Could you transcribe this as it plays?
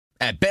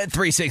At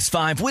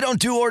Bet365, we don't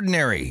do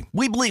ordinary.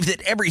 We believe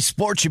that every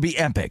sport should be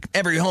epic.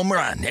 Every home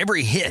run,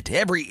 every hit,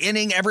 every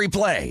inning, every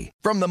play.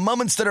 From the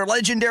moments that are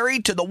legendary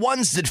to the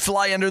ones that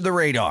fly under the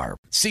radar.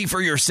 See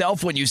for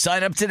yourself when you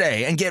sign up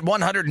today and get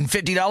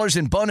 $150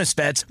 in bonus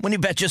bets when you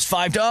bet just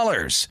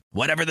 $5.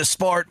 Whatever the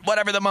sport,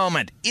 whatever the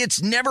moment,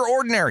 it's never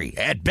ordinary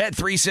at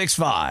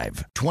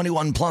Bet365.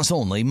 21 plus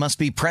only. Must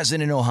be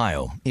present in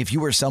Ohio. If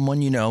you or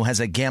someone you know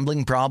has a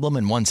gambling problem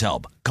and wants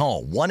help,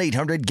 call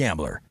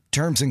 1-800-GAMBLER.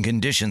 Terms and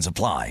conditions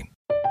apply.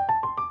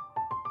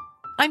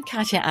 I'm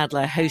Katya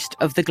Adler, host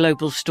of The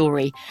Global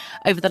Story.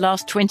 Over the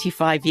last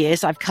 25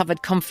 years, I've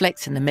covered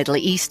conflicts in the Middle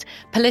East,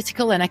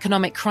 political and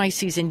economic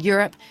crises in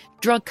Europe,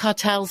 drug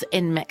cartels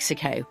in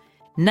Mexico.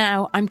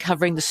 Now I'm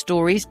covering the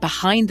stories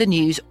behind the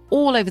news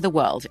all over the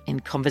world in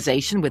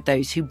conversation with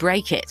those who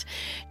break it.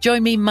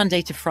 Join me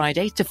Monday to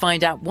Friday to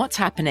find out what's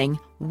happening,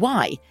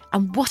 why,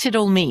 and what it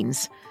all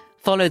means.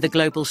 Follow The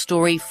Global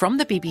Story from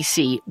the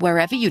BBC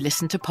wherever you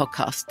listen to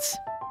podcasts.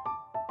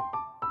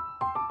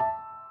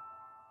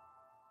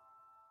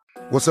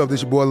 What's up,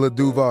 this your boy Lil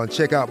Duval, and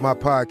check out my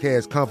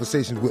podcast,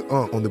 Conversations with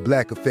Unc, on the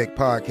Black Effect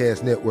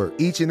Podcast Network.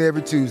 Each and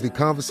every Tuesday,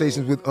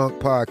 Conversations with Unc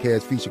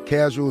podcast feature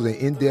casuals and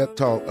in-depth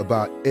talk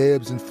about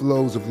ebbs and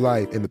flows of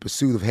life and the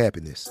pursuit of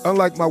happiness.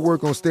 Unlike my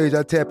work on stage,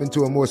 I tap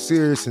into a more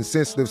serious and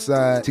sensitive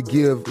side to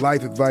give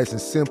life advice and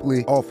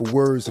simply offer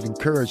words of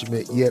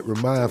encouragement, yet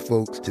remind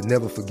folks to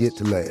never forget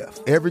to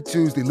laugh. Every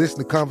Tuesday, listen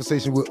to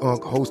Conversation with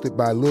Unc, hosted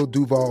by Lil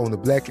Duval on the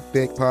Black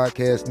Effect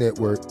Podcast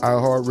Network,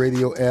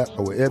 iHeartRadio app,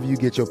 or wherever you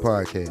get your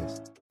podcasts.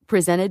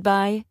 Presented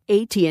by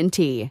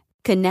AT&T.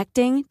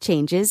 Connecting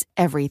changes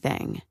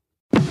everything.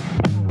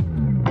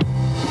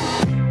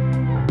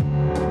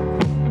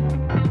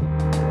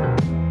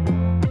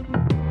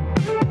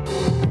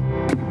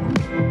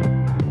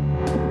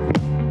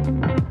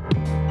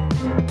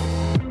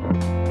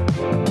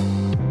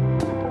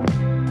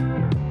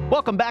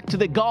 Welcome back to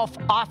the Golf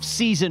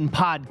Off-Season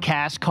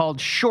podcast called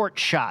Short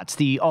Shots,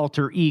 the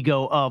alter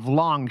ego of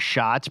Long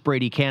Shots.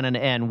 Brady Cannon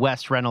and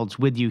Wes Reynolds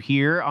with you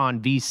here on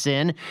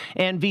VSiN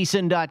and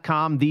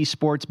VSiN.com, the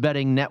sports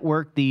betting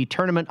network. The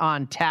tournament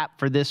on tap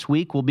for this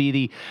week will be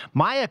the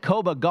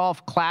Mayakoba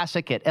Golf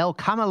Classic at El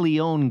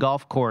Camaleon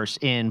Golf Course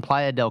in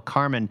Playa del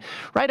Carmen,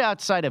 right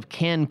outside of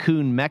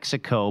Cancun,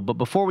 Mexico. But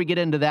before we get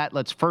into that,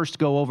 let's first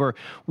go over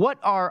what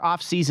our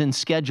off-season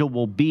schedule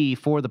will be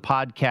for the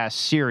podcast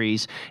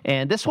series.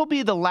 And this will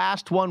be the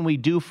last one we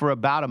do for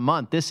about a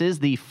month. This is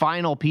the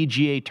final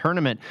PGA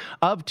tournament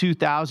of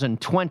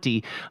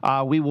 2020.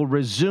 We will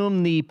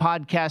resume the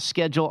podcast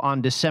schedule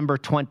on December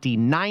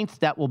 29th.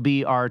 That will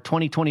be our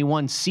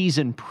 2021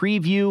 season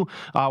preview.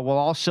 We'll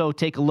also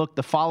take a look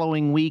the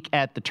following week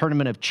at the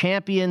Tournament of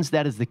Champions.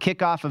 That is the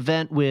kickoff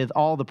event with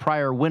all the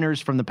prior winners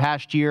from the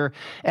past year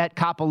at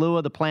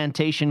Kapalua, the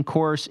Plantation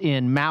Course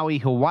in Maui,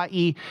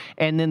 Hawaii.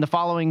 And then the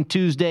following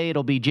Tuesday,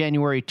 it'll be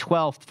January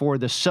 12th for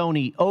the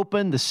Sony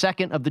Open, the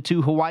second of the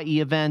two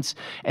Hawaii events,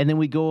 and then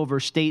we go over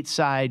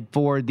stateside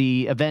for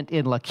the event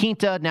in La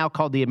Quinta, now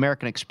called the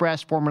American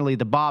Express, formerly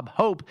the Bob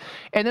Hope.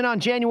 And then on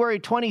January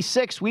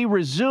 26th, we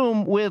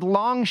resume with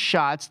Long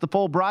Shots, the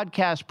full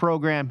broadcast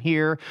program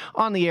here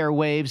on the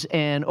airwaves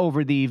and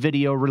over the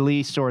video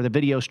release, or the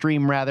video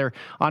stream rather,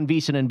 on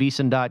VSiN and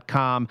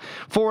VSiN.com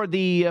for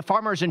the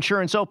Farmers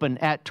Insurance Open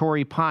at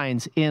Torrey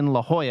Pines in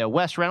La Jolla.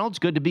 Wes Reynolds,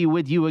 good to be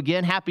with you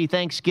again. Happy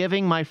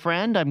Thanksgiving, my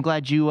friend. I'm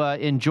glad you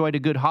enjoyed a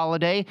good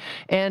holiday.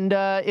 And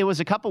it was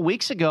a couple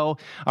weeks ago,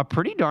 a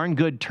pretty darn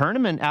good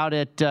tournament out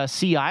at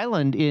Sea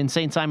Island in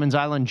St. Simons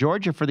Island,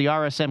 Georgia for the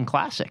RSM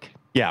Classic.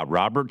 Yeah,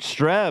 Robert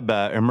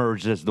Streb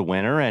emerged as the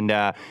winner,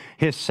 and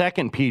his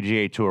second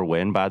PGA Tour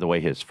win, by the way,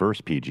 his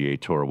first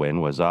PGA Tour win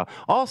was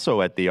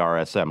also at the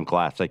RSM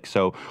Classic.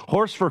 So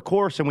horse for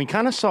course, and we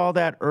kind of saw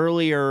that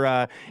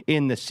earlier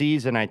in the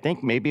season, I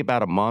think maybe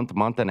about a month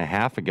and a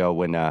half ago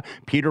when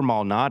Peter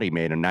Malnati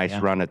made a nice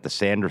run at the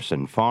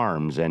Sanderson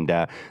Farms, and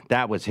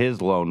that was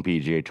his lone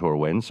PGA Tour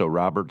win. So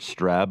Robert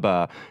Streb,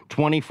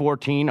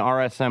 2014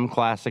 RSM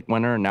Classic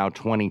winner, and now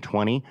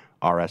 2020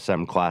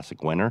 RSM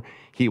Classic winner.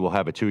 He will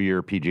have a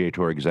 2-year PGA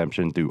Tour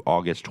exemption through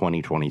August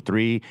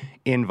 2023,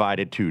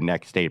 invited to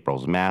next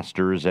April's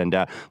Masters. And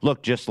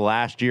look, just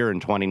last year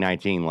in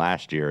 2019,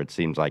 it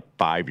seems like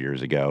 5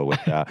 years ago with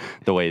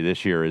the way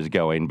this year is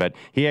going. But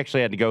he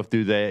actually had to go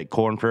through the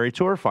Korn Ferry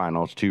Tour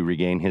Finals to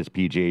regain his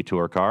PGA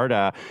Tour card.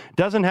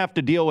 Doesn't have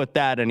to deal with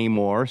that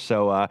anymore.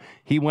 So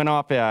he went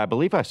off, I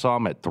believe I saw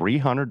him at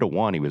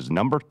 300-1. He was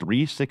number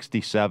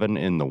 367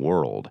 in the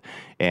world.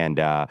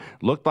 And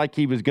looked like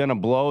he was going to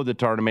blow the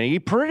tournament. He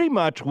pretty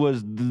much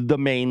was the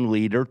main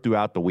leader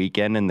throughout the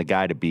weekend and the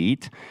guy to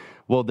beat.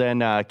 Well, then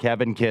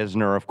Kevin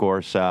Kisner, of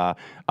course,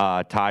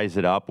 ties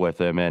it up with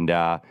him. And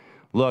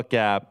look,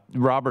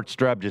 Robert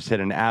Streb just hit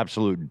an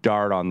absolute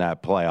dart on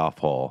that playoff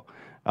hole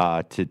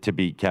to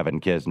beat Kevin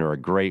Kisner. A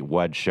great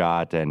wedge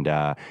shot.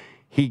 And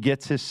he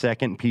gets his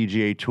second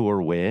PGA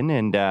Tour win.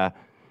 And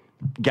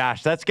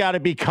gosh, that's got to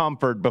be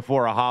comfort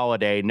before a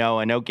holiday,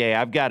 knowing, okay,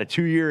 I've got a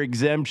 2-year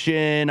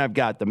exemption. I've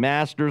got the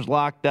Masters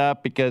locked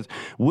up, because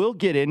we'll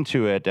get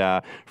into it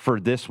for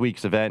this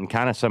week's event and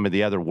kind of some of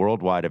the other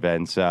worldwide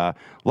events. A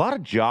lot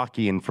of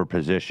jockeying for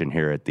position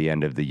here at the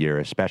end of the year,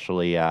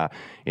 especially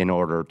in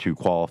order to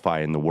qualify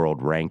in the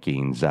world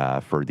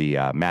rankings for the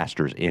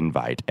Masters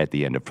invite at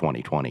the end of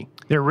 2020.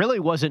 There really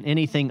wasn't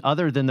anything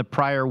other than the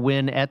prior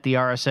win at the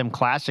RSM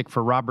Classic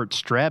for Robert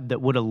Streb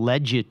that would have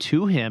led you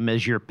to him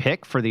as your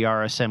pick for the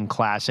RSM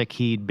Classic.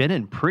 He'd been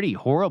in pretty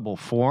horrible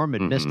form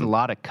and missed a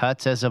lot of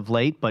cuts as of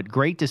late, but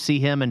great to see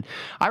him. And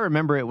I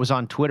remember it was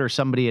on Twitter,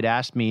 somebody had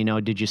asked me,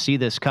 did you see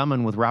this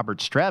coming with Robert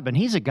Streb? And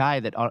he's a guy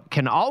that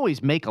can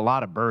always make a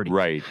lot of birdies.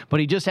 Right. But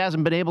he just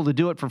hasn't been able to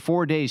do it for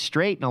 4 days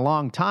straight in a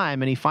long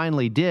time, and he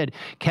finally did.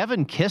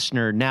 Kevin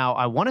Kistner, now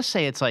I want to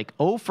say it's like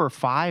 0 for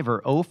 5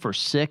 or 0 for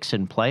 6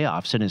 in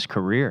playoffs in his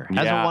career.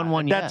 Hasn't won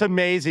one yet. That's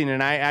amazing.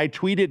 And I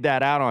tweeted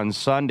that out on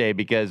Sunday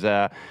because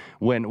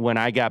when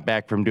I got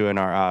back from doing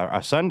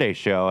our Sunday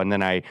show, and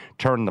then I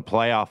turned the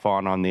playoff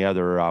on the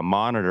other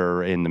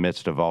monitor in the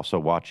midst of also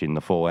watching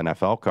the full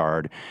NFL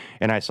card,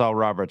 and I saw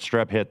Robert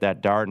Streb hit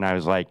that dart, and I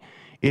was like,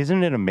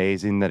 isn't it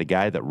amazing that a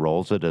guy that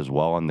rolls it as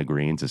well on the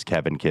greens as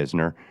Kevin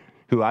Kistner,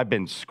 who I've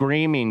been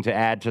screaming to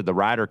add to the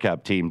Ryder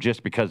Cup team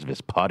just because of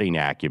his putting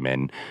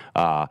acumen,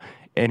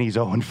 and he's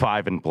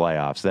 0-5 in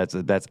playoffs.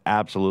 That's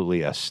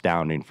absolutely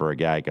astounding for a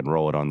guy who can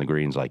roll it on the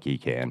greens like he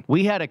can.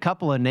 We had a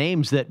couple of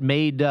names that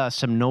made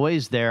some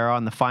noise there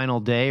on the final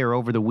day or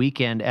over the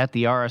weekend at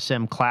the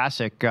RSM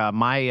Classic.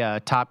 My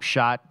top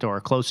shot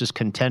or closest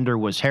contender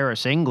was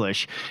Harris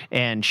English,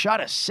 and shot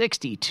a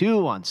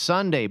 62 on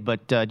Sunday,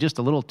 but just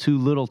a little too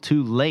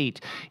late.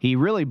 He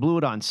really blew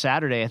it on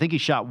Saturday. I think he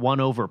shot 1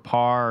 over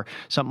par,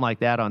 something like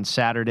that on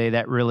Saturday.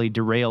 That really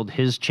derailed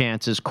his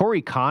chances.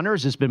 Corey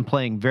Connors has been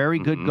playing very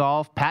good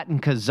golf. Patton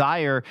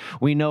Kazire,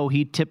 we know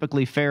he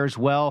typically fares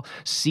well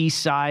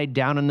seaside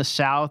down in the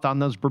south on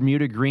those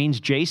Bermuda greens.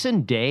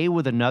 Jason Day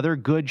with another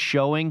good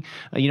showing.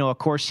 Of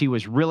course, he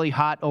was really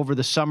hot over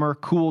the summer,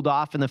 cooled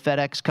off in the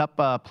FedEx Cup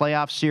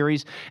playoff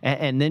series,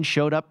 and then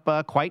showed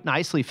up quite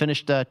nicely,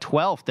 finished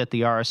 12th at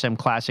the RSM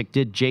Classic,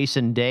 did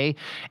Jason Day.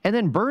 And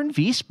then Bernd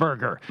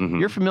Wiesberger.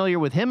 You're familiar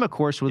with him, of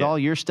course, with all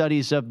your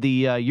studies of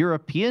the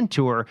European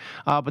Tour,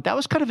 but that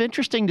was kind of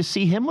interesting to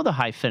see him with a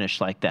high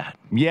finish like that.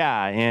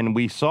 Yeah, and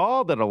we saw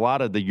that a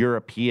lot of the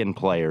European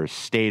players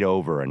stayed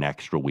over an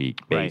extra week,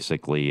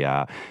 basically.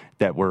 Right.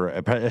 That were,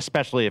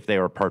 especially if they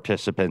were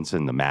participants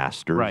in the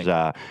Masters,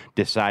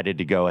 decided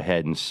to go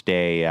ahead and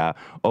stay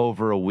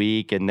over a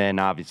week, and then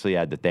obviously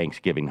had the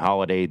Thanksgiving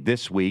holiday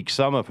this week,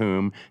 some of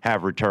whom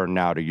have returned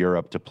now to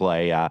Europe to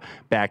play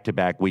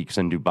back-to-back weeks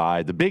in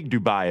Dubai. The big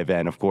Dubai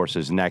event, of course,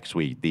 is next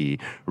week, the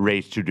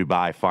Race to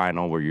Dubai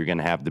final, where you're going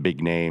to have the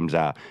big names.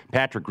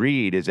 Patrick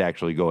Reed is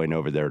actually going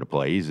over there to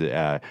play. He's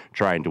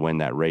trying to win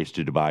that Race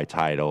to Dubai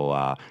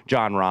title.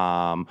 John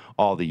Rahm,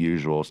 all the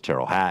usuals,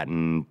 Tyrrell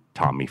Hatton,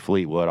 Tommy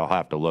Fleetwood. I'll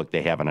have to look.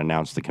 They haven't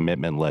announced the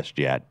commitment list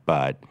yet,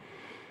 but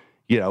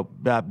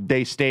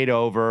they stayed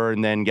over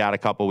and then got a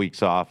couple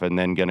weeks off, and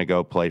then going to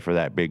go play for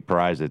that big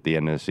prize at the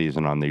end of the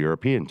season on the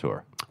European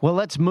Tour. Well,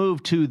 let's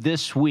move to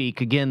this week.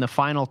 Again, the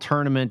final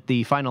tournament,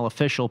 the final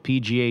official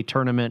PGA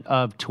tournament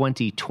of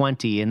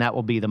 2020, and that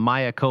will be the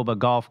Mayakoba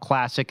Golf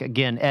Classic,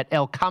 again, at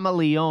El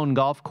Camaleon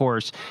Golf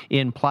Course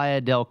in Playa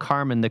del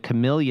Carmen, the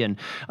Chameleon.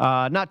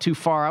 Not too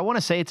far. I want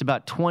to say it's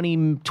about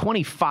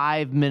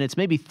 25 minutes,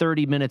 maybe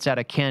 30 minutes out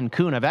of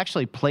Cancun. I've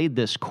actually played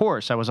this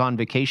course. I was on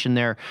vacation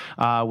there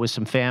with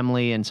some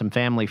family and some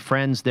family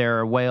friends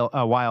there a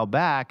while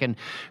back, and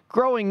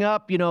growing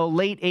up,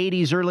 late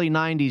 80s, early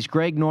 90s,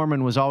 Greg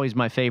Norman was always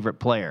my favorite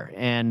player.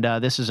 And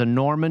this is a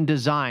Norman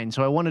design,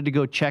 so I wanted to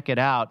go check it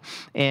out.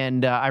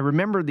 And I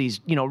remember these,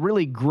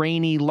 really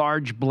grainy,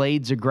 large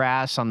blades of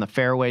grass on the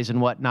fairways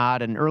and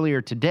whatnot. And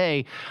earlier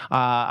today,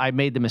 I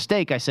made the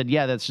mistake. I said,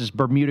 yeah, that's just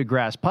Bermuda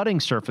grass putting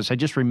surface. I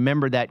just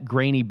remember that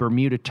grainy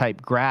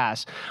Bermuda-type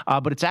grass.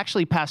 But it's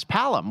actually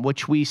Paspalum,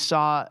 which we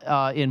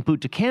saw in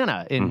Punta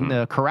Cana in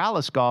the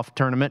Corrales Golf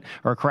Tournament,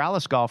 or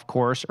Corrales Golf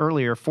Course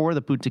earlier for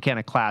the Punta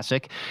Cana Classic.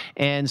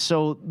 And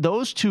so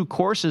those two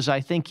courses,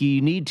 I think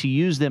you need to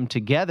use them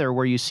together,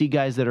 where you see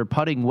guys that are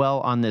putting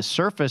well on this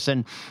surface.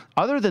 And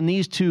other than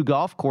these two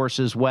golf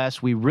courses,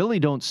 Wes, we really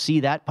don't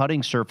see that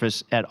putting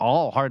surface at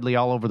all, hardly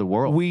all over the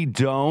world. We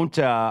don't.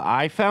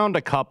 I found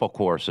a couple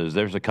courses.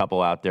 There's a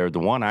couple out there. The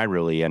one I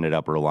really ended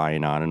up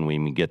relying on, and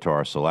when we get to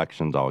our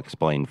selections, I'll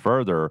explain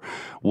further,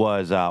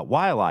 was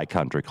Waialae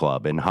Country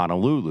Club in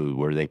Honolulu,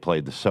 where they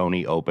played the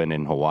Sony Open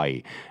in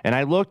Hawaii. And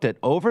I looked at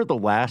over the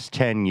last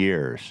 10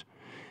 years,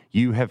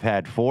 you have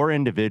had 4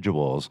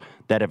 individuals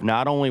that have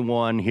not only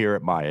won here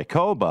at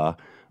Mayakoba,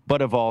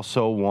 but have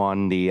also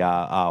won the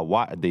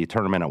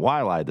tournament at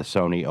Waialae, the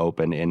Sony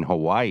Open in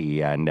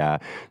Hawaii. And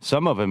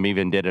some of them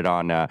even did it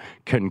on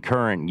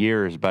concurrent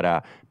years.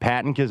 But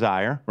Patton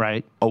Kazire,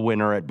 right, a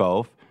winner at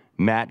both.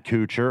 Matt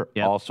Kuchar,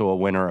 also a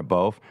winner at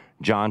both.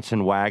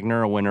 Johnson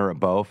Wagner, a winner at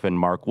both, and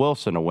Mark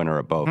Wilson, a winner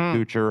at both.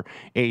 Kuchar,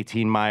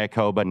 18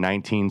 Mayakoba,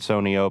 19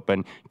 Sony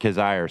Open.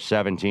 Kazire,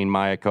 17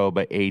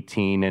 Mayakoba,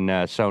 18 in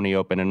Sony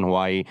Open in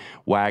Hawaii.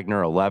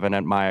 Wagner, 11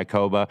 at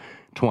Mayakoba,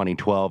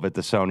 2012 at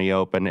the Sony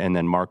Open, and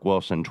then Mark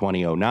Wilson,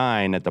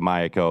 2009 at the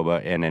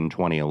Mayakoba, and in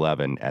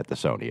 2011 at the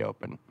Sony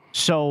Open.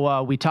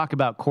 So we talk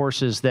about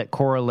courses that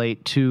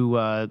correlate to,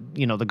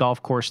 the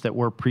golf course that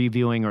we're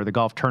previewing or the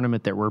golf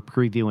tournament that we're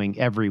previewing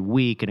every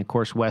week. And, of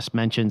course, Wes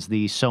mentions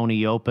the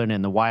Sony Open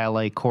and the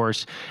Waialae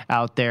course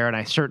out there. And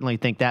I certainly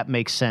think that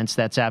makes sense.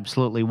 That's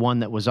absolutely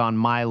one that was on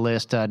my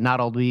list, not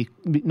only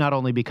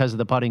because of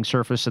the putting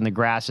surface and the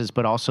grasses,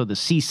 but also the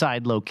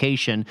seaside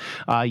location.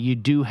 You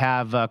do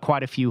have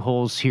quite a few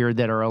holes here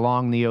that are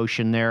along the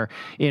ocean there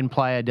in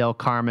Playa del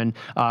Carmen.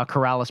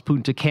 Corrales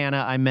Punta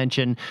Cana, I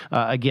mentioned,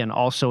 again,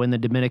 also in the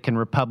Dominican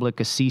Republic,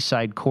 a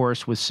seaside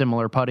course with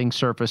similar putting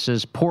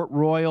surfaces. Port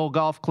Royal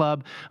Golf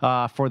Club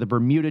for the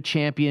Bermuda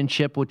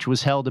Championship, which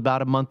was held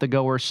about a month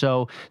ago or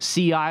so.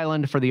 Sea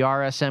Island for the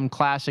RSM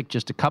Classic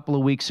just a couple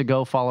of weeks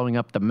ago, following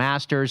up the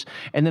Masters.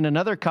 And then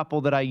another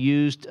couple that I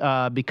used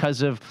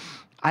because of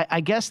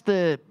I guess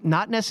the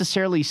not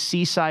necessarily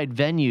seaside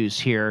venues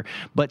here,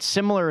 but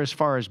similar as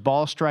far as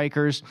ball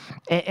strikers.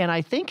 And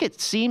I think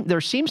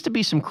there seems to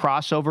be some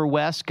crossover,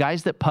 Wes.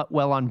 Guys that putt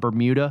well on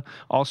Bermuda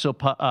also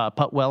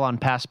putt well on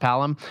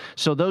Paspalum.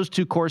 So those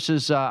two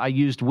courses, I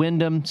used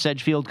Wyndham,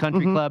 Sedgefield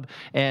Country Club,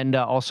 and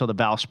also the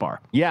Valspar.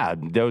 Yeah,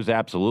 those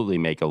absolutely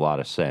make a lot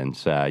of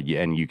sense.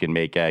 And you can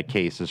make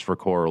cases for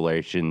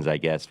correlations, I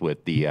guess,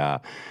 with the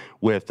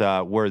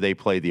where they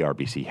play the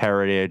RBC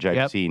Heritage.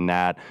 I've seen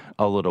that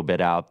a little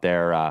bit out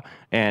there.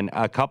 And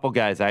a couple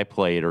guys I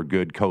played are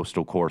good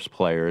coastal course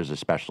players,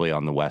 especially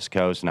on the West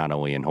Coast, not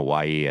only in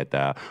Hawaii at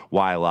the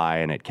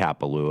Waialae and at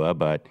Kapalua,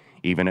 but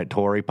even at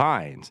Torrey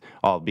Pines,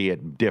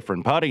 albeit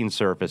different putting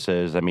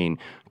surfaces. I mean,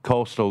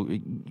 coastal,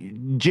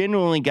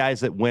 genuinely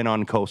guys that win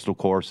on coastal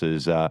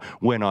courses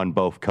win on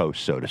both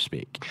coasts, so to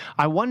speak.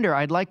 I wonder,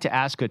 I'd like to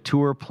ask a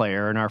tour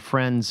player, and our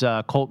friends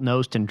Colt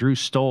Knost and Drew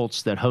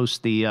Stoltz that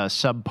host the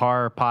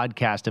Subpar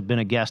podcast have been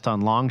a guest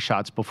on Long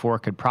Shots before,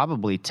 could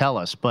probably tell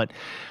us. But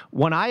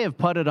when I have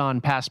putted on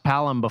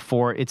Paspalum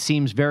before, it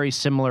seems very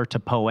similar to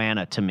Poa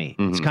annua to me.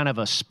 It's kind of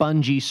a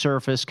spongy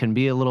surface, can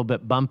be a little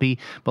bit bumpy.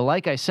 But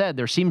like I said,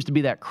 there seems to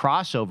be that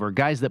crossover.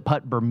 Guys that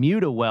putt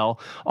Bermuda well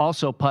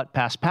also putt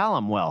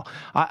Paspalum well.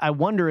 I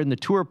wonder in the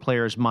tour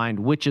player's mind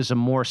which is a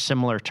more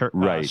similar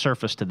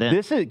surface to them.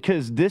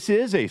 This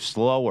is a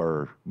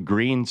slower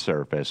green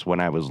surface.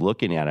 When I was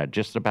looking at it,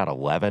 just about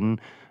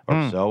 11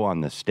 or so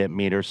on the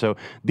Stimpmeter. So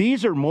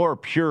these are more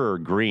pure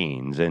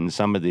greens in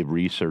some of the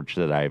research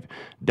that I've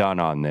done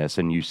on this.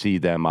 And you see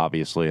them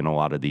obviously in a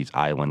lot of these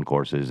island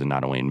courses, and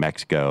not only in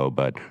Mexico,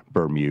 but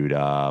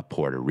Bermuda,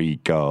 Puerto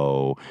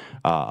Rico,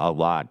 a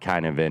lot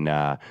kind of in,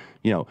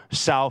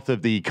 south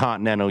of the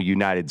continental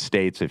United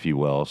States, if you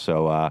will.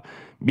 So,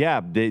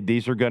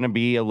 these are going to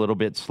be a little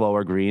bit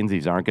slower greens.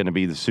 These aren't going to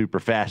be the super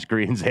fast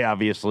greens.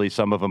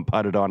 Some of them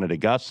putted on at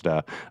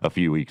Augusta a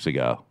few weeks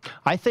ago.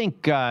 I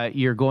think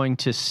you're going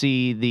to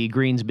see the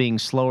greens being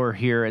slower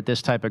here at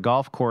this type of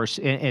golf course.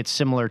 It's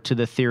similar to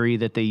the theory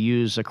that they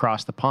use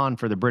across the pond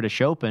for the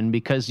British Open,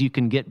 because you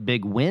can get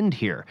big wind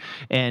here,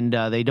 and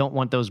they don't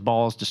want those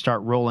balls to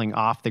start rolling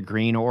off the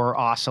green or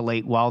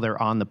oscillate while they're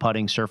on the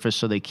putting surface,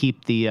 so they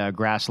keep the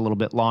grass a little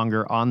bit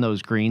longer on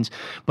those greens.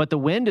 But the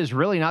wind is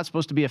really not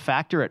supposed to be a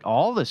factor at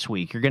all this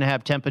week. You're going to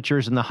have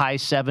temperatures in the high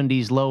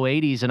 70s, low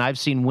 80s, and I've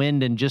seen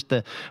wind in just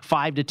the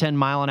 5 to 10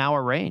 mile an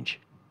hour range.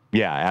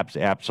 Yeah,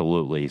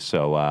 absolutely.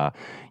 So,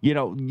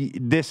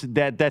 this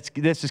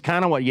is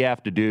kind of what you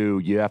have to do.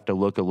 You have to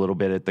look a little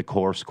bit at the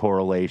course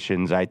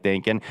correlations, I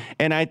think. And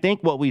I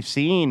think what we've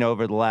seen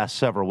over the last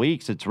several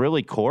weeks, it's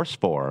really course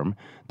form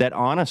that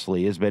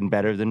honestly has been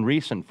better than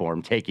recent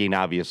form, taking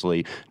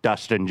obviously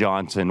Dustin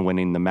Johnson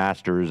winning the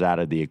Masters out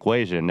of the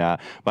equation.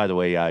 By the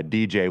way,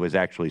 DJ was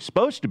actually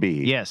supposed to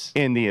be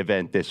in the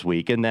event this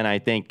week. And then I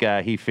think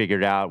he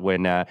figured out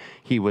when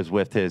he was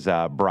with his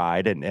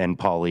bride and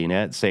Paulina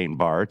at St.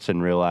 Bart's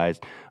and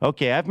realized,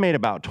 okay, I've made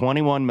about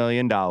 $21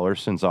 million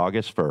since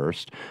August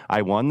 1st.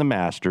 I won the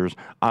Masters.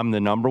 I'm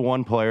the number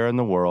one player in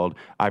the world.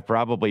 I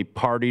probably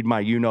partied my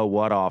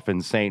you-know-what off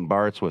in St.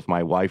 Bart's with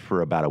my wife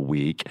for about a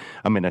week.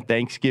 I'm in a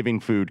Thanksgiving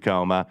food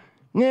coma.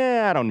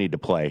 Yeah, I don't need to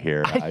play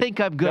here. I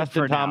think I'm good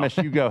Justin for Thomas,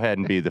 now. You go ahead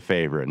and be the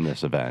favorite in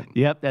this event.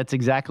 Yep, that's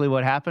exactly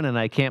what happened, and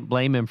I can't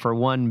blame him for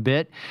one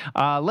bit.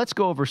 Let's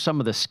go over some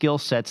of the skill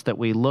sets that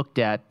we looked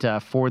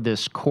at for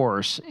this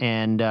course,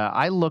 and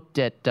I looked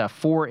at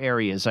 4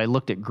 areas. I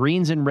looked at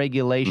greens in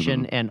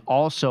regulation and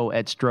also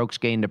at strokes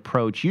gained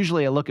approach.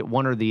 Usually I look at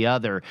one or the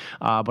other,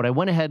 but I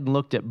went ahead and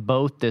looked at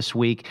both this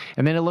week,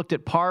 and then I looked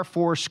at par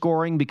 4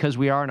 scoring because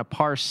we are in a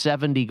par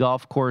 70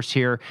 golf course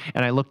here,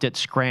 and I looked at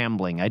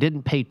scrambling. I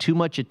didn't pay too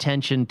much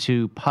attention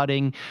to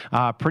putting,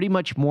 pretty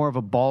much more of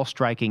a ball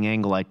striking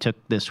angle I took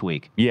this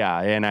week. Yeah,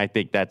 and I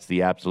think that's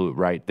the absolute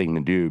right thing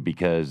to do,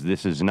 because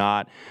this is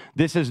not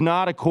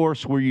a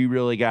course where you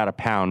really got a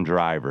pound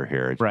driver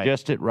here. It's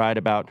just at right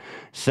about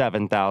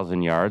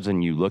 7,000 yards,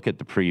 and you look at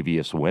the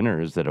previous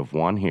winners that have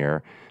won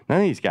here, none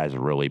of these guys are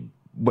really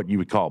what you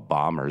would call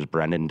bombers.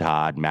 Brendan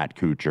Todd, Matt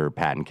Kuchar,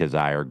 Patton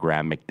Kizzire,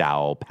 Graham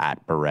McDowell,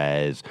 Pat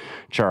Perez,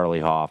 Charlie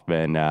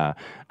Hoffman.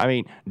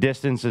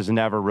 Distance is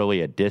never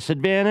really a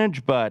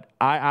disadvantage, but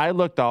I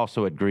looked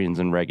also at greens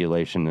and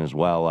regulation as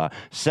well.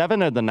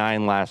 7 of the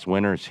 9 last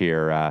winners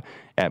here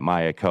at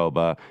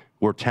Mayakoba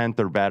were 10th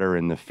or better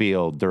in the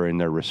field during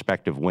their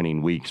respective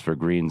winning weeks for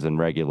greens and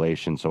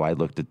regulation. So I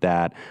looked at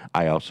that.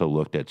 I also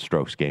looked at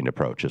strokes gained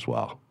approach as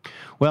well.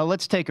 Well,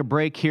 let's take a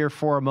break here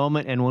for a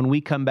moment, and when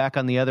we come back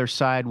on the other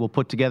side, we'll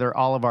put together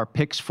all of our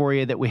picks for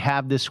you that we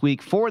have this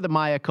week for the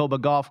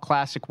Mayakoba Golf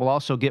Classic. We'll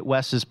also get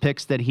Wes's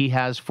picks that he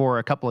has for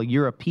a couple of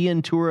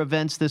European Tour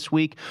events this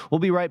week. We'll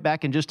be right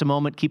back in just a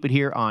moment. Keep it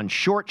here on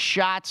Short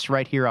Shots,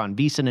 right here on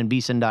VSiN and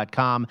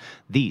VSiN.com,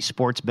 the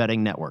sports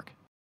betting network.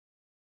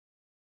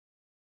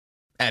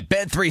 At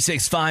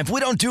Bet365, we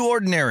don't do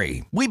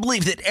ordinary. We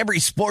believe that every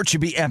sport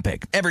should be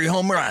epic. Every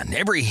home run,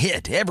 every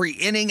hit, every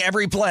inning,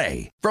 every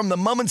play. From the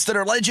moments that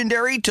are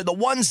legendary to the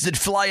ones that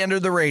fly under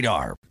the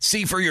radar.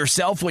 See for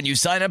yourself when you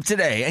sign up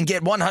today and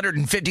get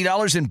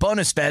 $150 in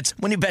bonus bets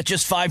when you bet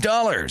just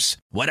 $5.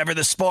 Whatever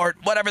the sport,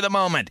 whatever the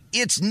moment,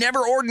 it's never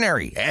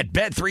ordinary at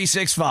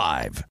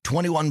Bet365.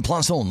 21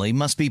 plus only.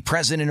 Must be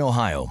present in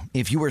Ohio.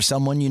 If you or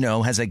someone you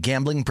know has a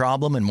gambling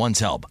problem and wants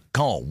help,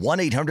 call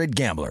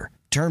 1-800-GAMBLER.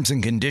 Terms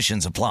and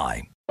conditions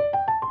apply.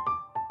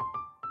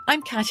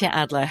 I'm Katya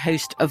Adler,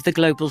 host of The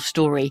Global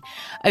Story.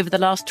 Over the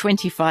last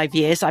 25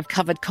 years, I've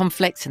covered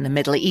conflicts in the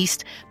Middle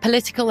East,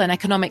 political and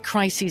economic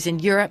crises in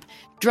Europe,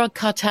 drug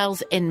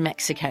cartels in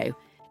Mexico.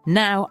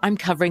 Now I'm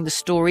covering the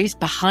stories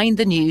behind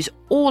the news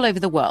all over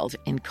the world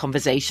in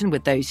conversation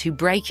with those who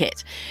break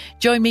it.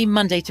 Join me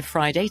Monday to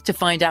Friday to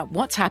find out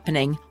what's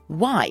happening,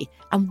 why,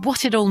 and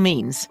what it all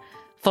means.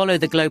 Follow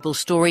The Global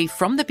Story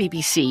from the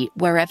BBC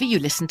wherever you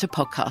listen to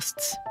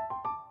podcasts.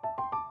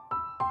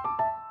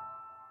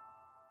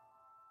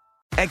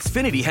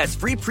 Xfinity has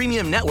free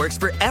premium networks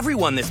for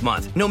everyone this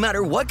month, no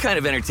matter what kind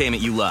of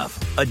entertainment you love.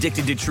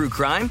 Addicted to true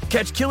crime?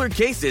 Catch killer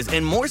cases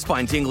and more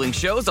spine-tingling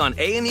shows on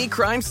A&E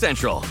Crime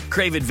Central.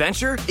 Crave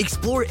adventure?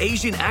 Explore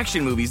Asian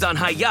action movies on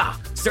Hi-YAH.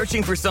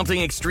 Searching for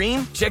something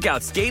extreme? Check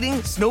out skating,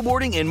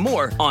 snowboarding, and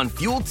more on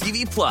Fuel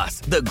TV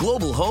Plus, the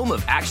global home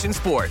of action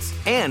sports.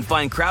 And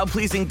find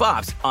crowd-pleasing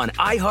bops on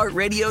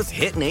iHeartRadio's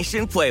Hit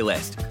Nation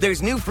playlist.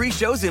 There's new free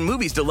shows and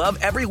movies to love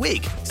every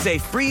week. Say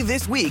free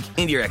this week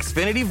in your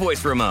Xfinity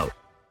voice remote.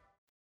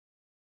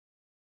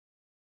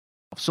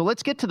 So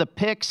let's get to the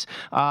picks,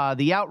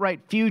 the outright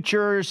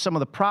futures, some of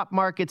the prop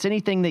markets,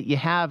 anything that you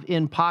have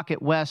in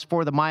pocket, Wes,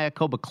 for the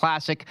Mayakoba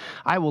Classic.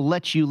 I will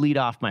let you lead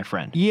off, my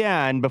friend.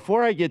 Yeah, and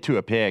before I get to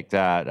a pick,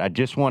 I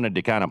just wanted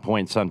to kind of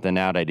point something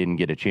out I didn't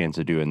get a chance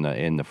to do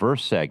in the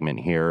first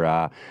segment here.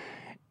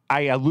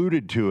 I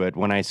alluded to it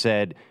when I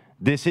said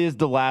this is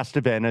the last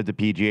event of the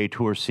PGA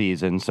Tour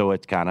season, so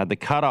it's kind of the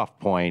cutoff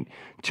point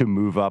to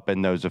move up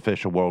in those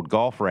official world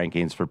golf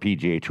rankings for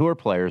PGA Tour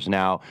players.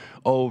 Now,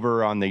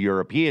 over on the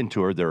European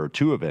Tour, there are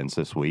 2 events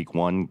this week.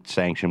 One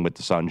sanctioned with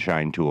the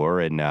Sunshine Tour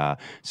in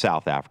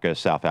South Africa,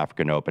 South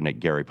African Open at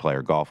Gary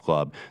Player Golf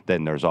Club.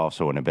 Then there's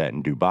also an event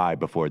in Dubai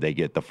before they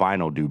get the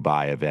final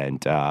Dubai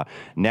event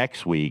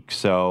next week.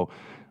 So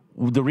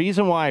the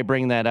reason why I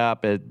bring that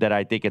up is that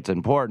I think it's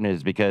important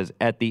is because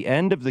at the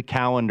end of the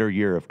calendar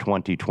year of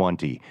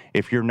 2020,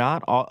 if you're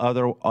not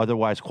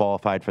otherwise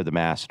qualified for the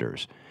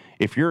Masters,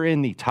 if you're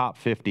in the top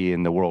 50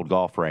 in the world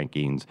golf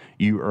rankings,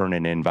 you earn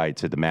an invite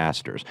to the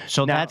Masters.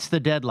 So now, that's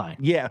the deadline.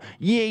 Yeah,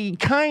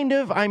 kind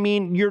of. I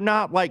mean, you're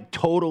not like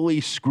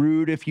totally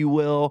screwed, if you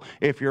will,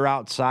 if you're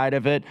outside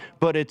of it,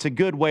 but it's a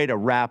good way to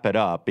wrap it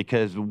up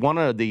because one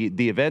of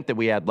the event that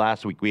we had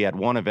last week, we had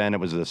one event. It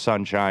was the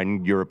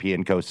Sunshine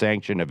European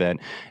co-sanction event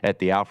at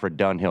the Alfred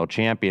Dunhill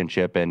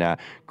Championship, and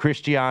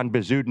Christian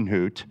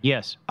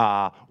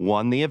Bezuidenhout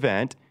won the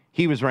event.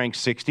 He was ranked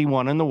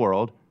 61 in the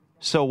world.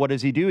 So what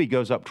does he do? He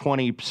goes up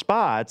 20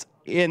 spots,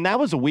 and that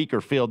was a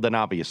weaker field than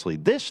obviously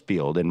this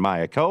field in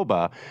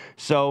Mayakoba.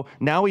 So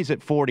now he's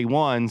at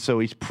 41, so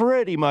he's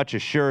pretty much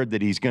assured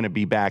that he's going to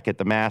be back at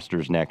the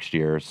Masters next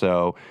year.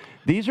 So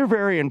these are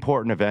very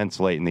important events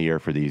late in the year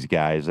for these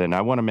guys, and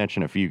I want to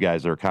mention a few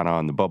guys that are kind of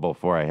on the bubble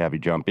before I have you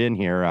jump in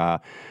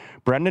here.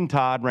 Brendan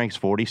Todd ranks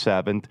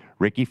 47th,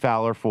 Ricky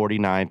Fowler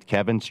 49th,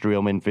 Kevin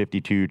Streelman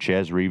 52,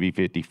 Ches Reavie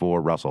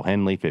 54, Russell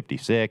Henley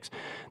 56.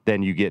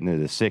 Then you get into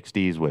the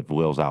 60s with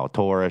Will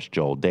Zalatoris,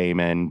 Joel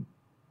Damon,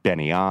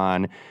 Benny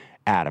On,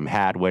 Adam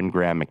Hadwin,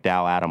 Graham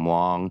McDowell, Adam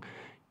Long,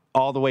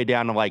 all the way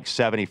down to like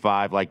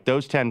 75. Like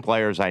those 10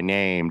 players I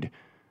named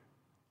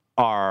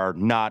are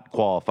not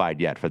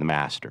qualified yet for the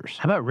Masters.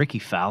 How about Ricky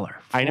Fowler?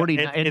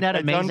 49. Isn't that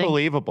amazing? It's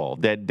unbelievable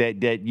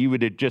that you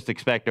would just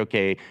expect,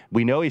 okay,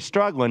 we know he's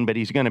struggling, but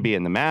he's going to be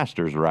in the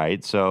Masters,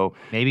 right? So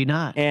maybe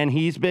not. And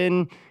he's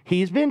been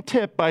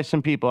tipped by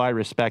some people I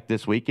respect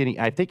this week, and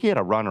I think he had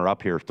a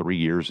runner-up here 3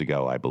 years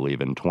ago, I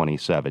believe, in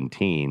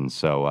 2017.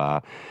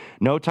 So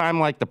no time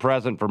like the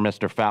present for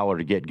Mr. Fowler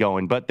to get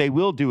going, but they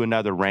will do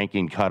another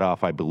ranking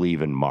cutoff, I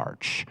believe, in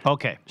March.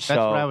 Okay, that's what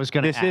I was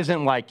going to ask. This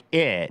isn't like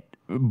it,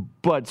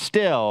 but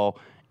still,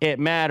 it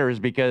matters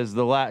because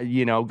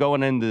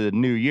going into the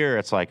new year,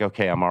 it's like,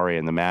 okay, I'm already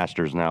in the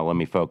Masters now. Let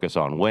me focus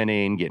on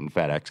winning, getting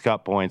FedEx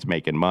Cup points,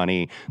 making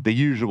money, the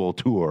usual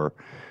tour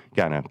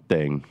kind of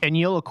thing. And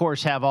you'll, of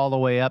course, have all the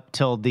way up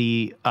till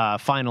the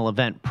final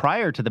event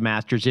prior to the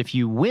Masters. If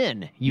you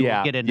win, you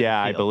will get into the field.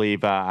 I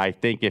believe. I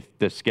think if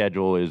the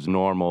schedule is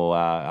normal,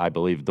 I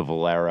believe the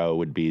Valero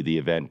would be the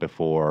event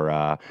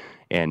before.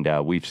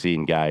 And we've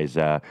seen guys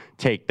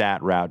take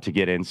that route to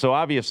get in. So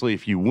obviously,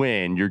 if you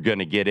win, you're going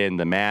to get in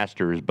the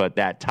Masters, but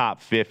that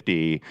top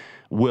 50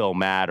 will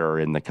matter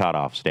in the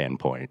cutoff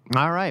standpoint.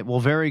 All right. Well,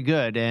 very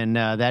good. And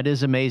that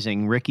is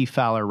amazing. Ricky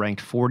Fowler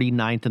ranked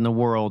 49th in the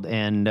world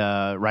and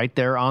right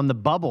there on the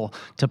bubble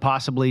to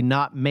possibly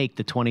not make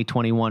the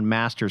 2021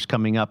 Masters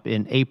coming up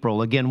in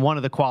April. Again, one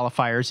of the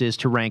qualifiers is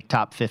to rank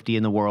top 50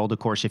 in the world. Of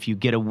course, if you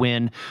get a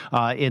win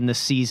in the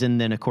season,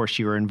 then, of course,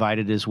 you are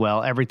invited as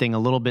well. Everything a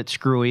little bit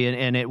screwy,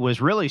 and it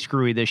was really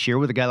screwy this year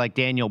with a guy like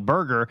Daniel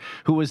Berger,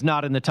 who was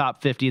not in the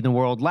top 50 in the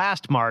world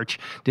last March,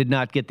 did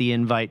not get the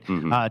invite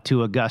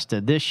to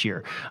Augusta this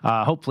year.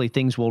 Hopefully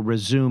things will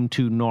resume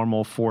to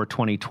normal for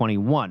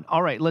 2021.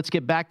 All right, let's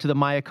get back to the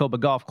Mayakoba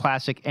Golf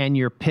Classic and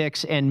your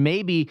picks, and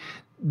maybe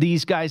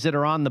these guys that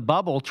are on the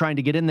bubble trying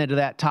to get in there to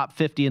that top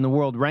 50 in the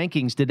world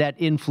rankings, did that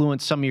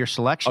influence some of your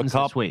selections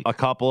this week? A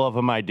couple of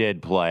them I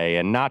did play,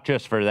 and not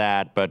just for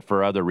that, but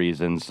for other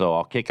reasons. So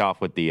I'll kick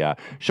off with the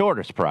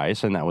shortest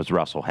price, and that was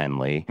Russell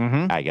Henley.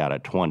 I got a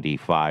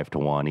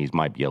 25-1. He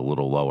might be a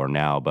little lower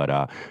now,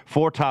 but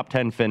 4 top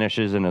 10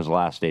 finishes in his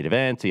last 8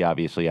 events. He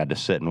obviously had to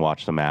sit and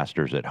watch the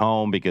Masters at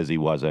home because he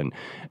wasn't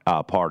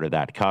part of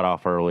that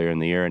cutoff earlier in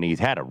the year, and he's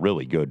had a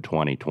really good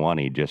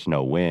 2020, just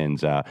no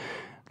wins.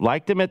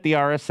 Liked him at the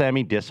RSM.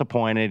 He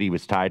disappointed. He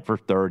was tied for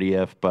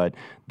 30th, but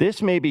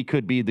this maybe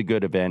could be the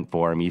good event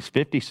for him. He's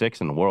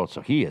 56 in the world,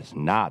 so he is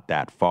not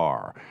that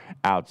far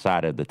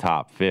outside of the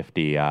top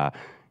 50.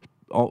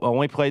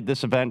 Only played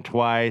this event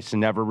twice and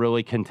never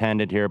really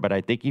contended here, but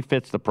I think he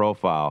fits the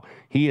profile.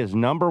 He is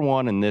number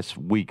 1 in this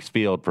week's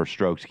field for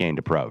strokes gained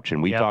approach,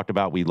 and we talked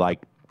about we like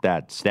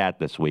that stat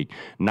this week.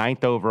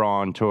 9th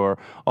overall on tour.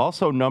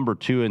 Also number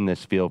 2 in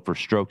this field for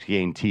strokes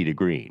gained tee to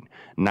green.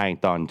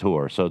 9th on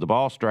tour. So the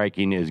ball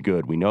striking is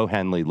good. We know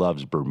Henley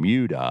loves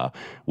Bermuda,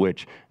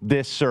 which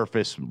this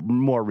surface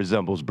more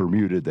resembles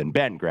Bermuda than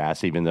bent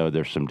grass, even though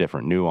there's some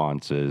different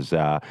nuances.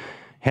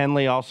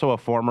 Henley, also a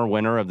former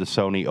winner of the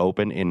Sony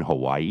Open in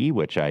Hawaii,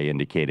 which I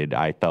indicated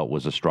I felt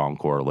was a strong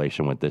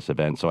correlation with this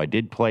event. So I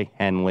did play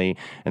Henley.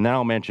 And then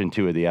I'll mention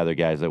 2 of the other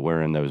guys that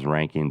were in those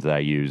rankings that I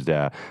used.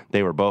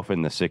 They were both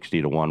in the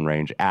 60-1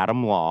 range.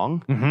 Adam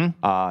Long,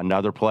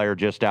 another player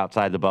just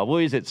outside the bubble.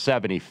 He's at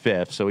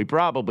 75th, so he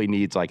probably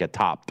needs like a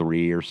top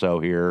 3 or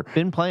so here.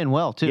 Been playing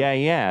well, too. Yeah,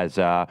 he has.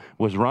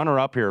 Was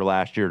runner-up here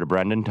last year to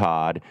Brendan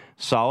Todd.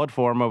 Solid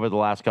form over the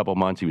last couple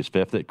months. He was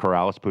 5th at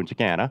Corrales Punta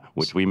Cana,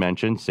 which we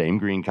mentioned, same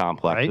green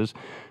complexes.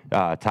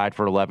 Right. Tied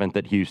for 11th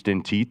at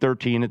Houston,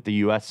 T13 at the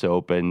U.S.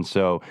 Open.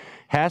 So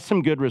has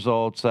some good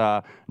results.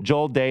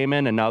 Joel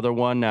Damon, another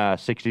one,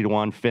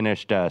 60-1,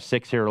 finished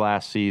 6th here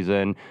last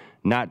season.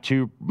 Not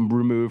too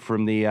removed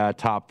from the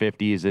top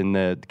 50s in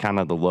the kind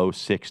of the low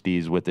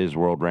 60s with his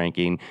world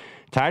ranking.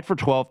 Tied for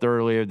 12th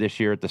earlier this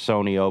year at the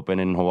Sony Open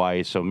in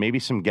Hawaii. So maybe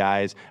some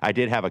guys, I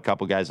did have a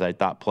couple guys that I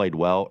thought played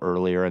well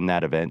earlier in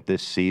that event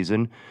this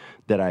season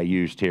that I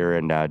used here,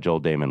 and Joel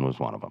Damon was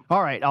one of them.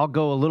 All right, I'll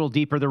go a little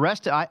deeper. The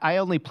rest, I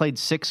only played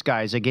 6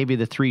 guys. I gave you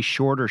the 3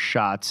 shorter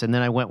shots, and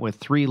then I went with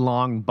 3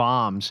 long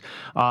bombs.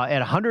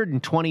 At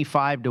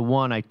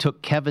 125-1, I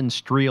took Kevin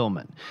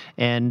Streelman,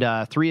 and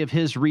 3 of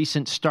his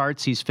recent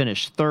starts, he's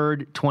finished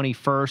 3rd,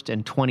 21st,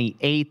 and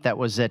 28th. That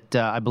was at,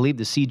 I believe,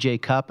 the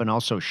CJ Cup and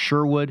also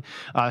Sherwood.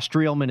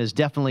 Streelman is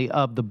definitely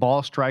of the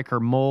ball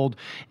striker mold.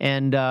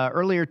 And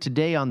earlier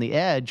today on The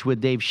Edge with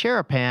Dave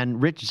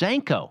Sharapan, Rich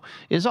Zanko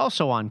is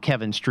also on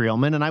Kevin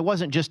Streelman, and I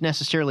wasn't just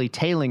necessarily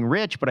tailing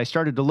Rich, but I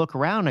started to look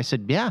around. I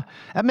said, yeah,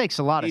 that makes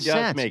a lot of sense.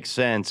 He does make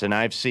sense, and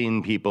I've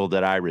seen people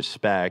that I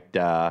respect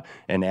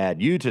and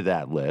add you to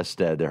that list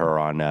that are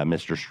on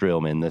Mr.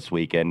 Streelman this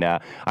week. And I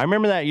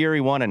remember that year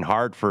he won in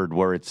Hartford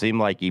where it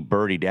seemed like he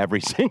birdied every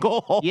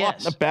single hole on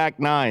the back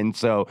 9.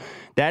 So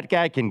that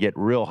guy can get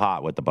real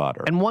hot with the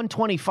putter. And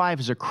 125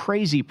 is a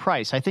crazy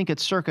price. I think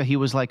at Circa he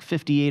was like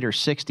 58 or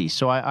 60.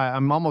 So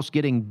I'm almost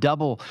getting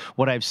double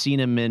what I've seen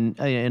him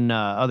in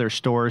other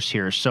stores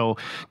here. So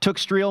took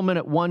Streelman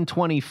at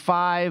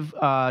 125,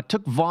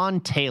 took Vaughn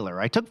Taylor.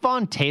 I took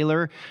Vaughn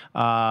Taylor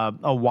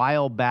a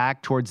while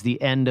back towards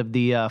the end of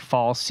the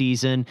fall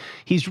season.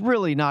 He's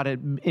really not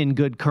in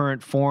good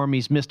current form.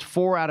 He's missed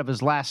 4 out of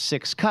his last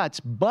 6 cuts,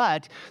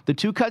 but the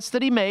 2 cuts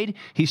that he made,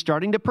 he's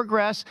starting to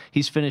progress.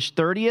 He's finished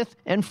 30th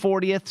and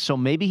 40th, so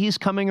maybe he's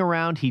coming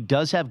around. He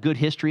does have good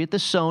history at the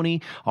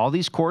Sony, all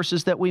these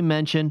courses that we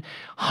mentioned.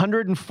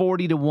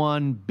 140 to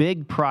 1,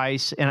 big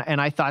price, and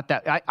I thought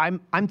that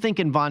I'm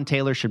thinking Vaughn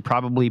Taylor should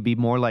probably be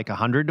more like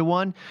 100 to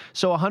 1.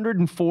 So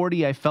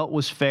 140 I felt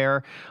was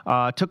fair.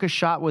 Took a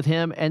shot with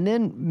him, and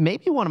then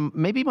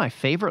maybe my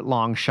favorite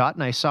long shot,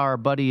 and I saw our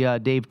buddy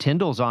Dave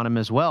Tyndall's on him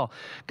as well.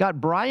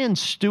 Got Brian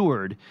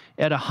Stewart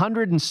at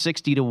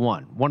 160 to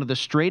 1. One of the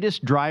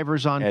straightest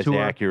drivers on tour.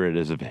 As accurate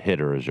as a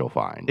hitter as you'll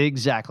find.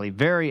 Exactly.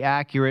 Very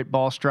accurate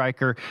ball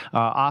striker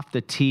off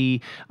the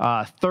tee.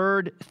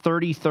 3rd,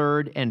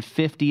 33rd, and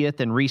 50th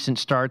in recent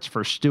starts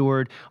for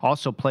Stewart.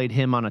 Also played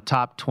him on a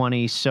top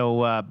 20.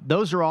 So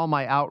those are all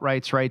my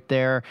outrights right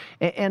there.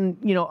 And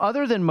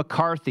other than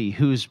McCarthy,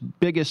 whose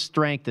biggest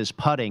strength is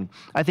putting,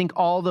 I think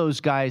all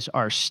those guys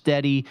are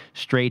steady,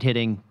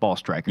 straight-hitting ball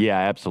strikers. Yeah,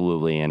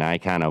 absolutely. And I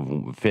kind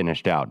of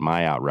finished out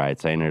my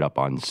outrights. I ended up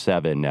on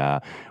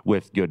 7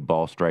 with good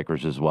ball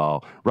strikers as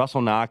well.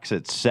 Russell Knox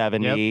at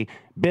 70. Yep.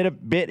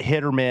 Bit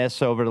hit or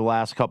miss over the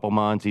last couple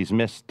months. He's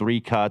missed 3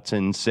 cuts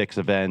in 6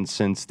 events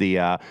since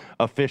the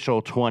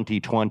official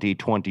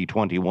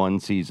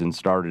 2020-2021 season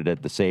started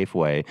at the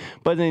Safeway.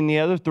 But in the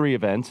other 3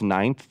 events,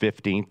 9th,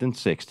 15th, and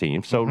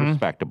 16th, so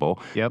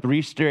respectable. Yep.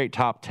 3 straight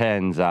top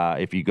 10s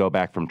if you go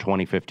back from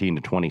 2015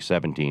 to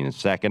 2017, a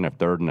 2nd, a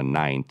 3rd, and a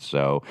 9th.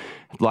 So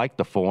like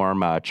the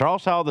form.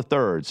 Charles Howell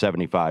III,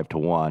 75 to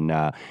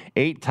 1.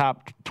 8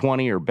 top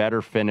 20 or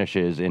better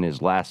finishes in his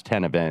last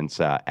 10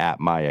 events at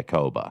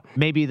Mayakoba.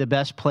 Maybe the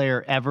best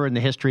player ever in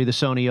the history of the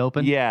Sony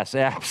Open? Yes,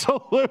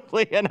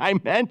 absolutely. And I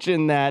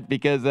mentioned that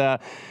because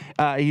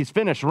he's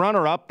finished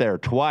runner-up there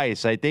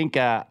twice. I think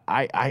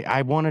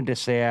I wanted to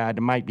say I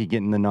might be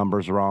getting the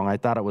numbers wrong. I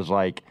thought it was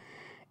like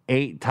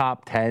 8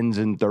 top 10s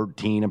and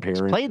 13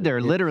 appearances. He's played there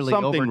literally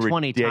over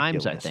 20 ridiculous.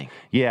 Times, I think.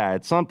 Yeah,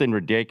 it's something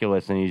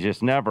ridiculous, and he's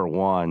just never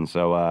won.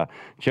 So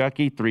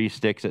Chucky 3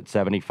 sticks at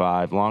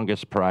 75.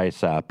 Longest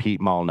price, Pete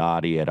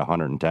Malnati at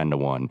 110 to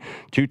 1.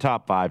 2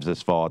 top 5s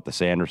this fall at the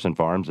Sanderson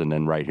Farms, and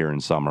then right here in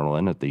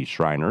Summerlin at the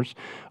Shriners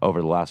over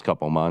the last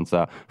couple months.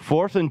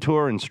 4th in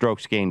tour in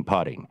strokes gained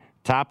putting.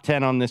 Top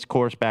 10 on this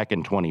course back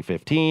in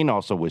 2015,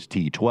 also was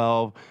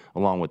T12,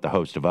 along with the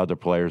host of other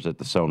players at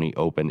the Sony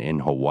Open in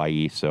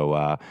Hawaii.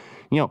 So,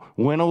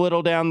 went a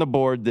little down the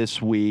board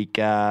this week.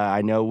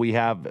 I know we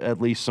have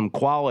at least some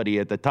quality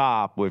at the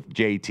top with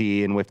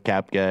JT and with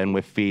Koepka and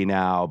with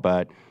Finau,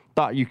 but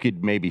thought you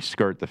could maybe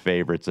skirt the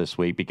favorites this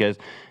week because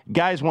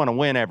guys want to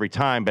win every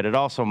time, but it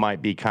also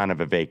might be kind of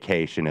a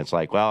vacation. It's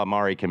like, well, I'm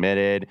already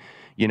committed.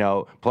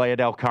 Playa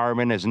del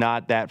Carmen is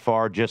not that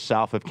far, just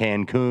south of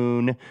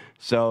Cancun.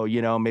 So,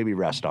 maybe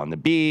rest on the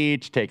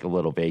beach, take a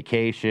little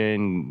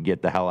vacation,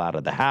 get the hell out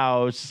of the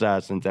house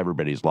since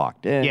everybody's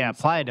locked in. Yeah,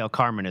 Playa del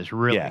Carmen is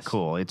really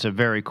cool. It's a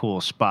very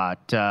cool spot.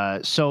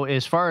 So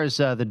as far as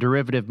the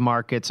derivative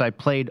markets, I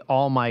played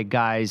all my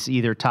guys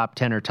either top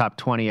 10 or top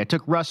 20. I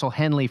took Russell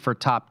Henley for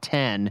top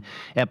 10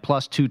 at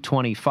plus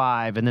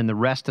 225, and then the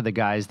rest of the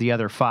guys, the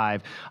other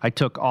 5, I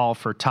took all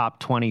for top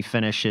 20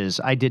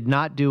 finishes. I did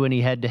not do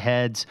any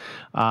head-to-heads.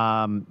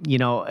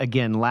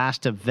 Again,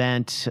 last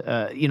event,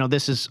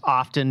 this is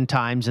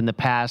oftentimes in the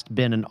past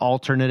been an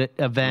alternate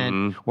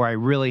event where I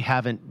really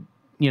haven't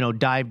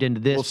dived into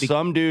this. Well,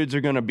 some dudes are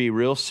going to be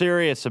real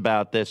serious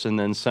about this, and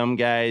then some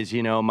guys,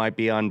 might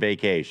be on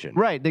vacation.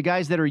 Right. The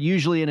guys that are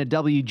usually in a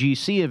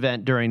WGC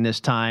event during this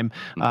time,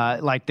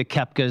 like the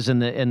Koepkas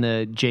and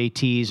the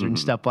JTs and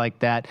stuff like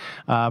that,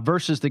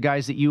 versus the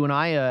guys that you and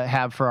I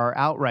have for our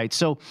outright.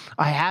 So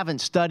I haven't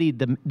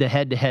studied the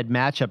head-to-head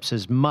matchups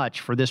as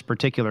much for this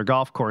particular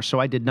golf course, so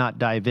I did not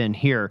dive in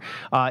here.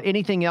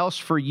 Anything else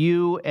for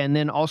you? And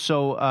then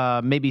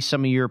also maybe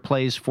some of your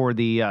plays for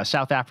the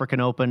South African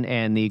Open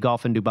and the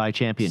Golf in Dubai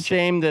Championship.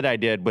 Same that I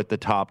did with the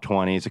top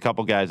 20s. A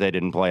couple guys I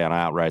didn't play on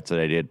outrights that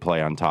I did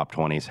play on top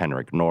 20s.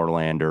 Henrik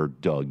Norlander,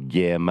 Doug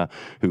Gim,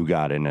 who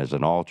got in as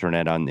an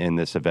alternate in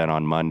this event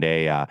on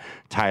Monday.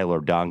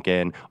 Tyler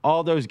Duncan.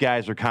 All those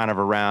guys are kind of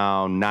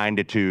around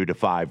 9-2 to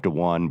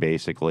 5-1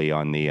 basically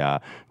on the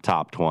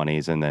top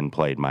 20s, and then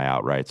played my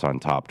outrights on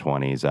top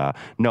 20s.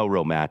 No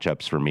real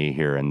matchups for me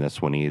here in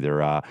this one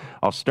either.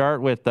 I'll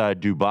start with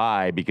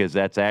Dubai because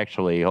that's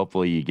actually,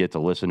 hopefully you get to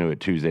listen to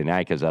it Tuesday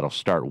night because that'll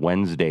start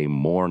Wednesday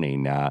morning.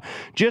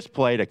 Just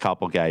played a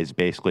couple guys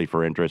basically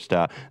for interest.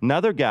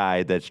 Another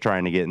guy that's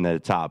trying to get in the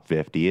top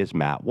 50 is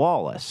Matt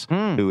Wallace,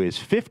 who is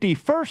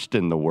 51st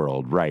in the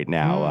world right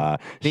now.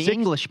 The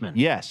Englishman.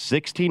 Yes,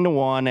 16 to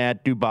 1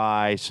 at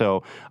Dubai.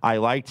 So I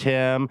liked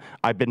him.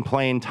 I've been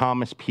playing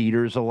Thomas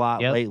Pieters a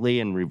lot lately,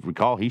 and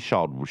recall he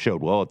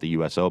showed well at the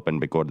U.S. Open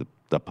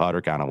the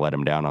putter kind of let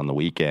him down on the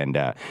weekend.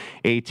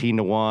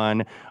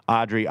 18-1.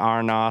 Audrey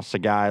Arnaus, a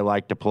guy I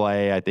like to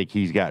play. I think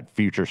he's got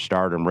future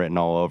stardom written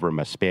all over him.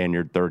 A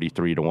Spaniard,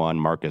 33-1.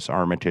 Marcus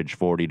Armitage,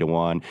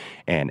 40-1.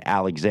 And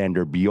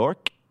Alexander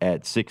Bjork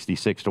at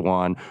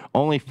 66-1.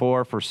 Only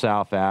 4 for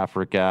South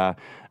Africa.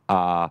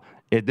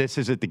 This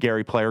is at the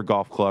Gary Player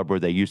Golf Club where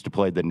they used to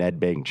play the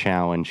Nedbank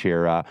Challenge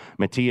here.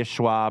 Matthias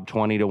Schwab,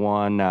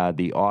 20-1.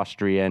 The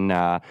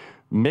Austrian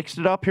mixed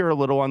it up here a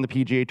little on the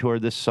PGA Tour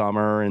this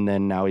summer, and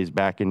then now he's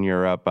back in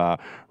Europe.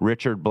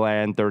 Richard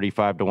Bland,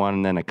 35-1,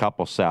 and then a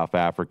couple South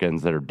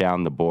Africans that are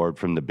down the board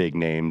from the big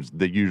names,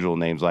 the usual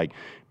names like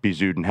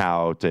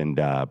Bezuidenhout and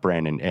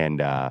Brandon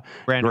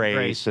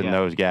Grace and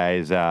those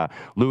guys.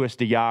 Louis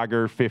de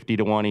Jager,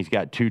 50-1. He's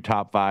got 2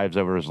 top 5s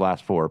over his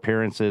last 4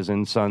 appearances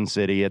in Sun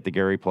City at the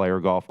Gary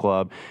Player Golf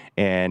Club.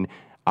 And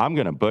I'm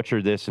going to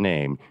butcher this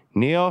name,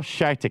 Neil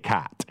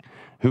Shaitakat,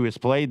 who has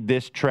played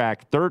this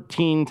track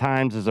 13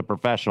 times as a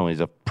professional.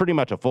 He's pretty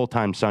much a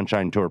full-time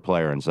Sunshine Tour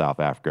player in South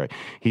Africa.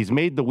 He's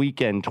made the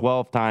weekend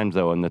 12 times,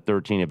 though, in the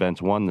 13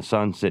 events, won the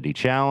Sun City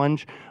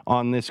Challenge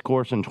on this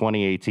course in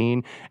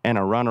 2018, and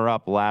a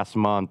runner-up last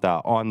month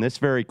on this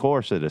very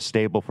course at a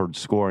Stableford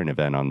scoring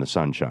event on the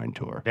Sunshine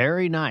Tour.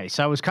 Very nice.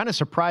 I was kind of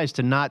surprised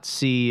to not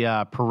see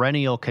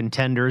perennial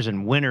contenders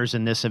and winners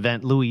in this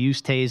event, Louis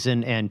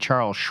Oosthuizen and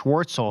Charles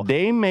Schwartzel.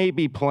 They may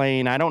be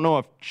playing, I don't know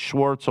if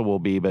Schwartzel will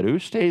be, but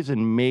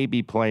Oosthuizen may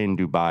be playing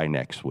Dubai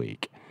next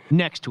week.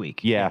 Next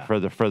week. Yeah, for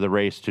the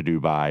race to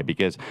Dubai,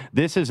 because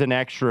this is an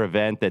extra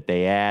event that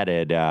they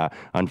added.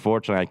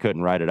 Unfortunately, I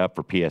couldn't write it up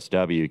for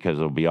PSW because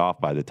it'll be off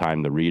by the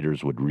time the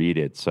readers would read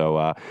it. So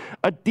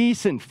a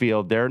decent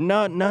field there.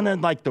 None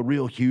of like the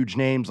real huge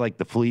names like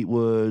the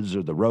Fleetwoods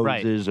or the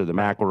Roses or the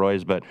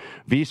McIlroys, but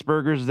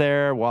Wiesberger's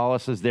there,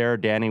 Wallace is there,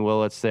 Danny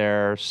Willett's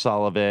there,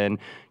 Sullivan,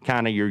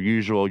 kind of your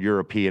usual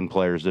European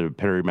players that have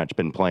pretty much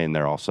been playing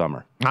there all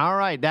summer. All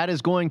right, that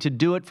is going to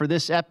do it for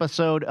this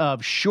episode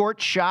of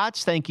Short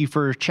Shots. Thank you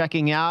for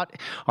checking out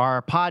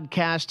our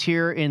podcast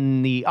here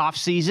in the off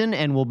season,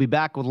 and we'll be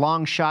back with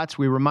Long Shots.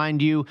 We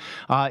remind you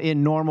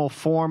in normal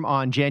form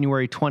on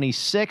January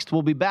 26th.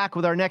 We'll be back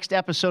with our next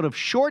episode of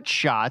Short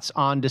Shots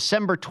on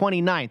December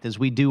 29th as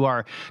we do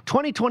our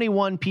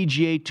 2021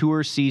 PGA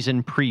Tour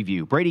season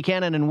preview. Brady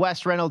Cannon and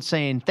Wes Reynolds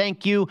saying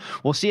thank you.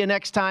 We'll see you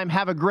next time.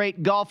 Have a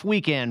great golf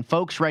weekend,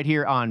 folks, right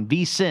here on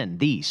VSiN,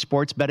 the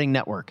Sports Betting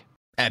Network.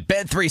 At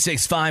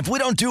Bet365, we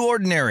don't do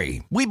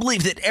ordinary. We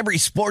believe that every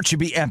sport should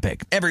be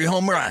epic. Every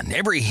home run,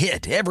 every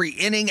hit, every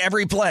inning,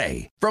 every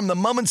play. From the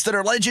moments that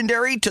are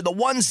legendary to the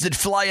ones that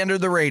fly under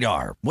the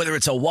radar. Whether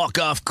it's a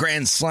walk-off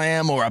grand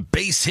slam or a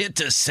base hit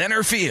to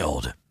center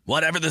field.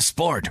 Whatever the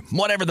sport,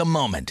 whatever the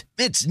moment.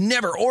 It's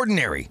never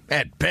ordinary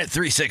at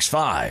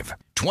Bet365.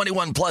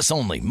 21 plus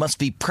only. Must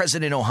be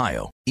present in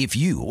Ohio. If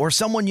you or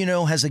someone you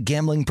know has a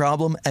gambling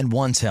problem and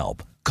wants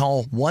help,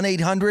 call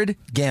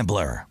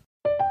 1-800-GAMBLER.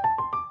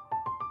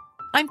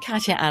 I'm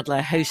Katya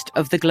Adler, host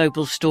of The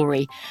Global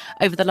Story.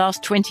 Over the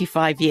last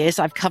 25 years,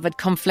 I've covered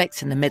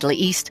conflicts in the Middle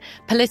East,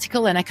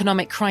 political and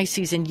economic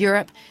crises in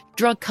Europe,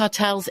 drug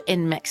cartels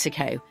in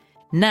Mexico.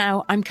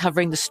 Now I'm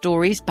covering the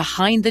stories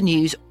behind the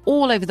news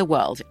all over the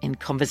world in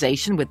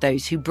conversation with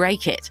those who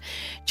break it.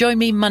 Join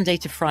me Monday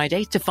to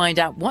Friday to find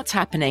out what's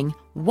happening,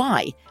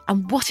 why,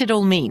 and what it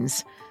all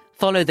means.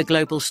 Follow The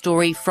Global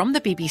Story from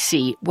the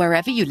BBC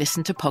wherever you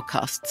listen to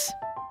podcasts.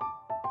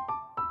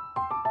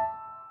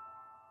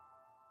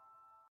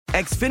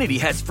 Xfinity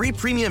has free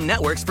premium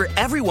networks for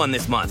everyone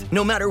this month,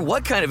 no matter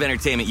what kind of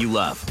entertainment you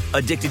love.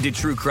 Addicted to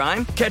true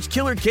crime? Catch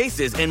killer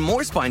cases and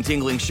more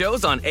spine-tingling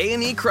shows on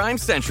A&E Crime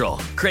Central.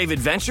 Crave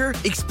adventure?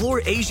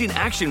 Explore Asian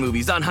action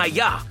movies on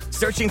Hi-YAH.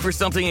 Searching for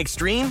something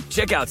extreme?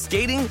 Check out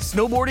skating,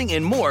 snowboarding,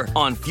 and more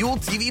on Fuel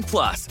TV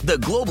Plus, the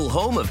global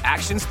home of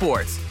action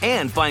sports.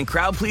 And find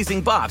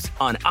crowd-pleasing bops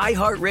on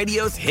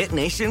iHeartRadio's Hit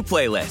Nation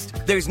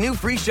playlist. There's new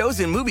free shows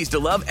and movies to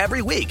love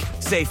every week.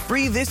 Say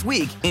free this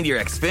week in your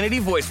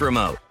Xfinity voice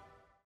remote.